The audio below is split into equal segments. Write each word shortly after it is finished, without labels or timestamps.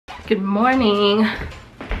Good morning.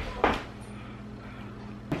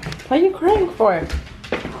 What are you crying for?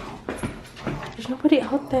 There's nobody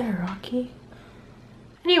out there, Rocky.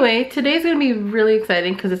 Anyway, today's gonna be really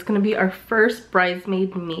exciting because it's gonna be our first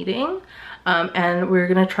bridesmaid meeting. And we're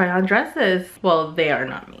gonna try on dresses. Well, they are,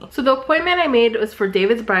 not me. So the appointment I made was for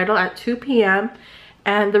David's Bridal at 2 p.m.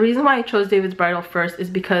 And the reason why I chose David's Bridal first is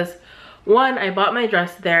because one, I bought my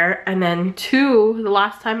dress there, and then two, the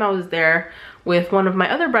last time I was there with one of my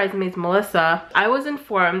other bridesmaids, Melissa, I was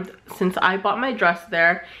informed since I bought my dress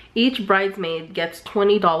there, each bridesmaid gets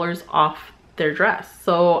 $20 off their dress.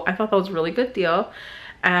 So I thought that was a really good deal.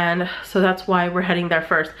 And so that's why we're heading there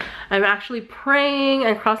first. I'm actually praying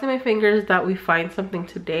and crossing my fingers that we find something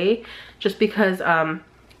today, just because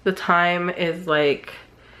the time is like,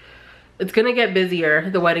 it's gonna get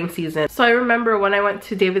busier, the wedding season. So I remember when I went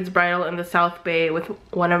to David's Bridal in the South Bay with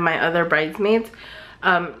one of my other bridesmaids,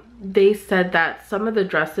 they said that some of the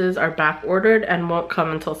dresses are back ordered and won't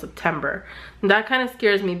come until September. And that kind of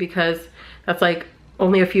scares me because that's like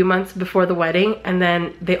only a few months before the wedding, and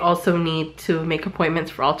then they also need to make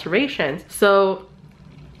appointments for alterations. So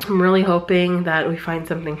I'm really hoping that we find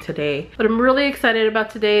something today. But I'm really excited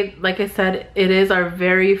about today. Like I said, it is our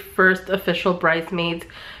very first official bridesmaids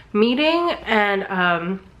meeting, and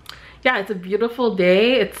yeah, it's a beautiful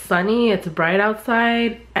day. It's sunny, it's bright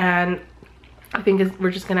outside, and I think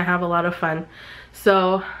we're just gonna have a lot of fun.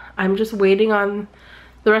 So I'm just waiting on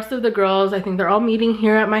the rest of the girls. I think they're all meeting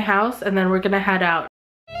here at my house, and then we're gonna head out.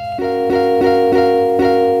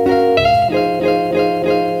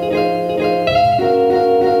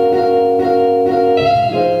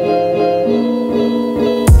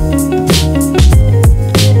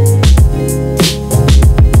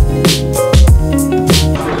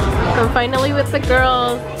 I'm finally with the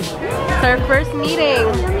girls. It's our first meeting.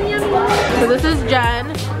 So this is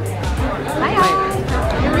Jen. Hi.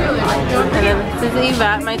 And then this is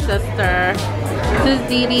Yvette, my sister. This is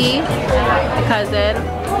Dee Dee, my cousin.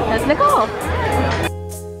 That's Nicole.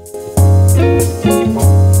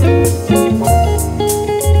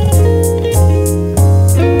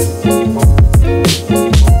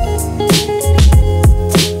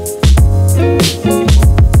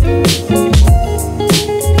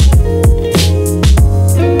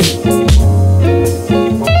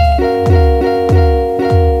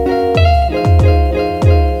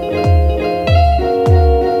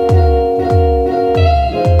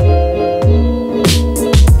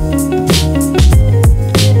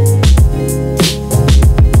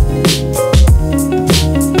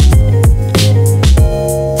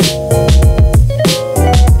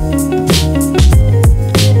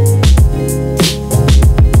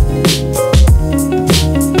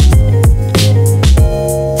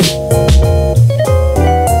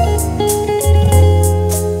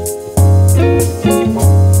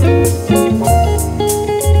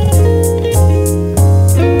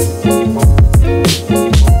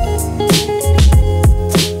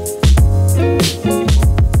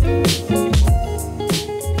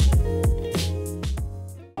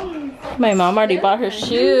 My mom already bought her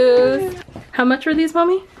shoes. How much were these,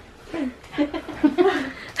 mommy? Okay.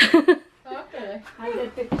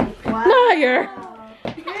 150. Wow. No, you're.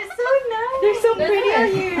 They're so nice. They're so pretty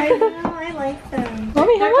on you. I know, I like them.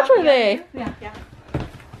 Mommy, how much were they? Yeah.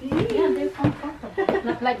 Yeah, they're comfortable.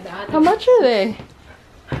 Not like the other. How much are they?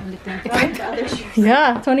 Only 25.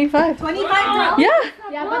 Yeah, 25. $25? Yeah.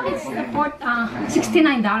 Yeah, but it's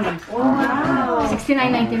 $69. Wow.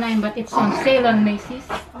 $69.99, but it's on sale on Macy's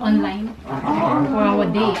online for our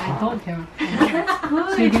day. I told her.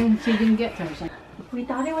 That's good. She didn't get hers. We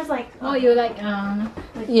thought it was like. Oh, you like?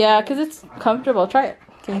 Yeah, because it's comfortable. Try it.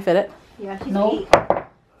 Can you fit it? Yeah, she's No. 8.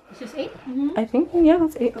 It's just 8. I think, yeah,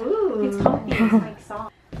 that's 8. Ooh, it's comfy. It's like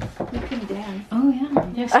soft. You can dance. Oh yeah.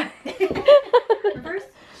 Just First,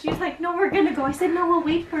 she was like, "No, we're gonna go." I said, "No, we'll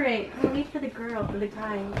wait for it. We'll wait for the girl for the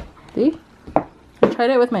time." See? I tried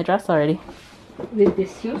it with my dress already. with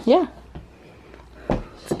this shoes. Yeah.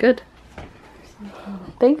 It's good.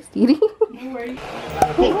 Thanks, Dee Dee. No worries.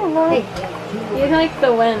 Hey. You like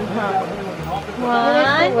the wind, huh?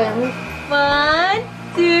 One,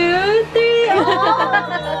 2, 3. Oh.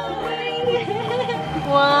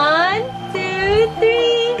 1, 2,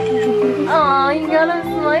 3. Aw, you got a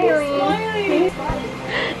smiley.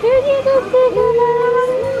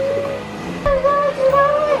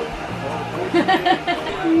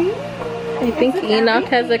 I think Enoch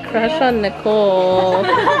has a crush on Nicole.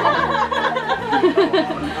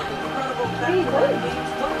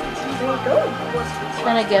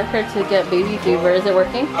 Trying to get her to get baby fever. Is it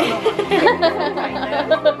working?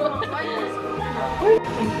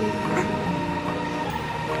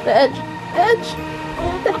 The edge. The edge.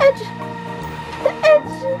 The edge. edge. The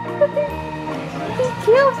edge. He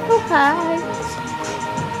feels so high.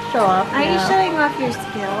 Show off. Are you now. showing off your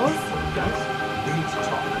skills?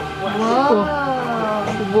 Whoa.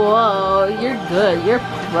 Whoa, you're good. You're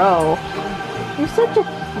pro. You're such a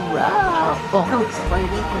pro. Oh,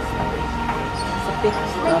 Spidey. It's a big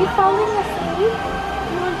Are you falling asleep?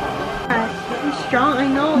 He's strong, I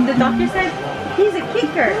know. The doctor said he's a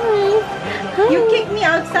kicker. You kick me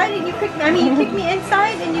outside and you kick me, you kick me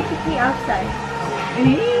inside and you kick me outside.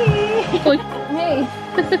 Hey.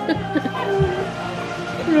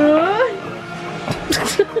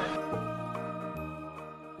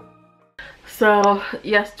 So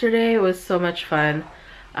yesterday was so much fun.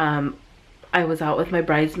 I was out with my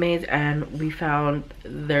bridesmaids and we found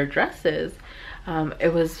their dresses.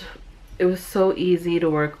 It was so easy to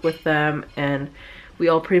work with them, and we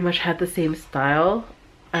all pretty much had the same style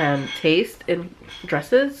and taste in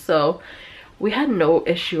dresses, so we had no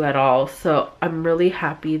issue at all. So I'm really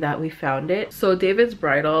happy that we found it. So David's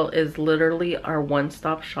Bridal is literally our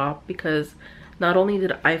one-stop shop, because not only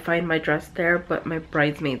did I find my dress there, but my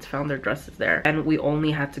bridesmaids found their dresses there, and we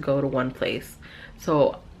only had to go to one place.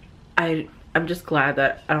 So I'm just glad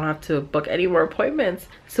that I don't have to book any more appointments.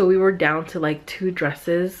 So we were down to like 2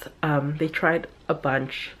 dresses. They tried a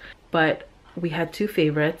bunch, but we had 2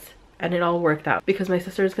 favorites, and it all worked out because my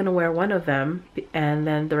sister is gonna wear one of them, and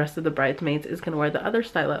then the rest of the bridesmaids is gonna wear the other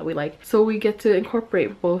style that we like. So we get to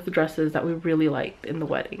incorporate both dresses that we really liked in the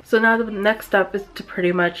wedding. So now the next step is to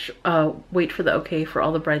pretty much wait for the okay for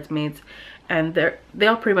all the bridesmaids, and they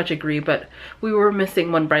all pretty much agree, but we were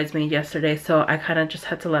missing one bridesmaid yesterday, so I kind of just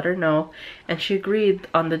had to let her know, and she agreed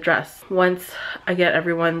on the dress. Once I get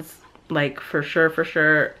everyone's like for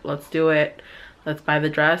sure, let's do it, let's buy the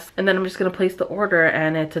dress, and then I'm just gonna place the order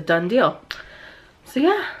and it's a done deal. So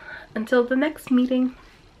yeah, until the next meeting,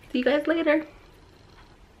 see you guys later.